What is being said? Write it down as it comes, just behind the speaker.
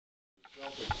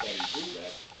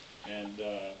And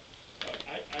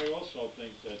I also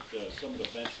think that some of the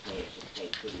bench players have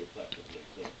played pretty effectively,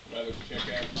 too. Well, let's check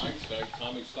out hindsight.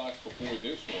 Tommy stocks before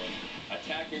this one.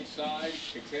 Attacking side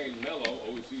contained Mello.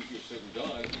 Always easier said than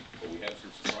done, but we have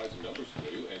some surprising numbers for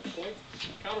you. And point,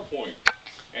 counterpoint.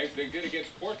 As they did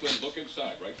against Portland, look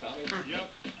inside, right, Tommy?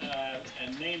 Yep,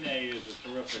 and Nene is a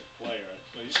terrific player,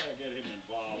 so you got to get him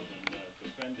involved in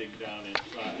defending down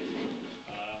inside.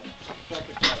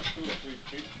 Celtics have 2 or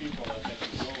 3 people that they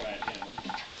can go at him,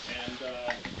 and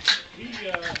he's a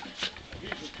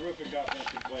terrific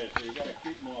offensive player, so you got to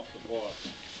keep him off the board.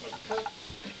 But Kurt's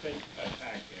fake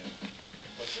attack him.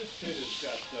 But this kid has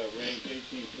got range,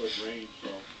 18-foot range, so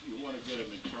you want to get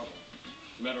him in trouble.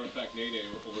 As a matter of fact, Nene,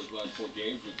 over his last 4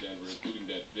 games with Denver, including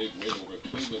that big win over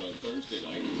Cleveland on Thursday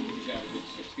night, he's averaging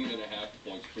 16.5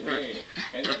 points per game.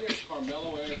 And then there's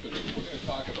Carmelo Anthony. We're going to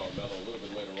talk about Melo a little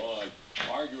bit later on.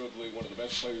 Arguably one of the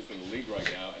best players in the league right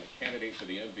now and a candidate for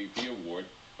the MVP award.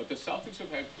 But the Celtics have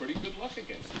had pretty good luck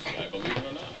against this guy, believe it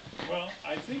or not. Well,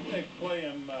 I think they play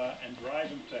him and drive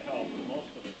him to help most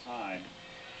of the time.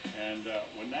 And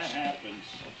when that happens,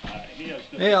 he has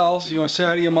to... Hey, Alice, you want to say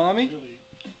hi to your mommy? Really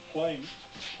playing.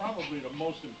 Probably the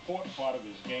most important part of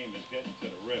his game is getting to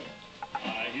the rim.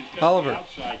 He's got Oliver. The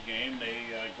outside game. They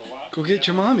go out. Go get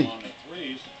your mommy. On the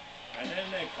threes, and then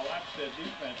they collapse their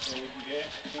defense so we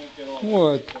can't get off.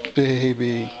 What, so,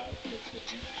 baby?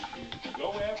 You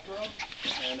go after him,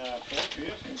 and Paul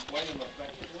Pierce can play him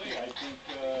effectively. I think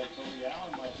Tony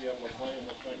Allen might be able to play him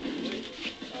effectively.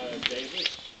 Davis,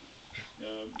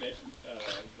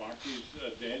 Marquise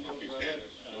Daniels.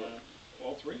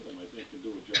 All 3 of them, I think, can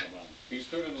do a job on him. He's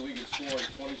third in the league in scoring,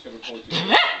 27 points a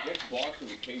game. Gets Boston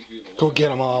with KG in the Go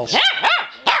get him, Alice.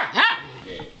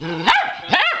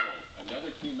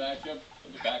 Another key matchup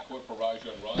in the backcourt for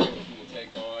Rajon Rondo, who will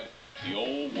take on the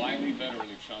old wily veteran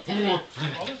in Chauncey. Well,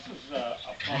 this is a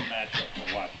fun matchup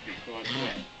to watch because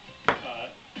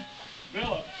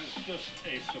Phillips is just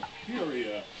a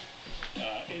superior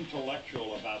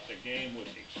intellectual about the game with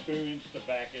experience to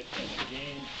back it, and the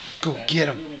game. Go get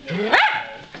him.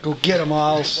 Go get him,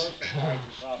 Alice.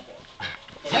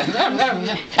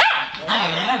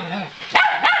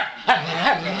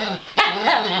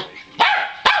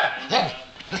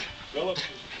 Phillips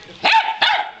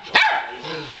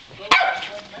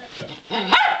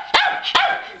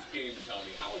game,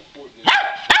 Tommy, how important is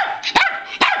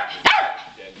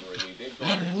Denver? I mean, they've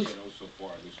gone 3-0 so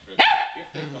far in this trip. If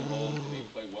they come home and they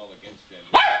play well against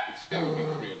Denver, it's still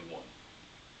going to be 3-1.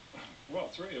 Well,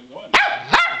 3-1.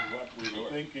 What we were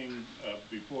thinking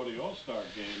before the All-Star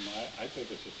game, I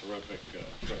think it's a terrific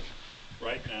trip.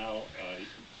 Right now,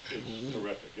 it's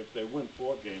terrific. If they win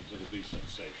 4 games, it'll be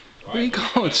sensational. Where are you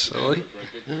going, silly?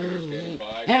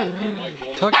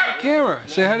 Talk to the camera.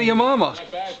 Say hi to your mama.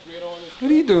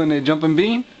 What are you doing there, jumping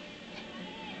bean?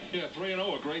 Yeah,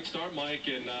 3-0, a great start, Mike,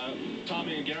 and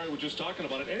Tommy and Gary were just talking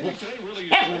about it. Anything today really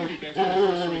is pretty next to the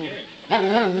first 3 games. I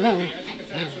think the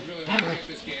Celtics would really like to get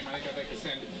this game. I think I'd like to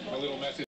send a little message.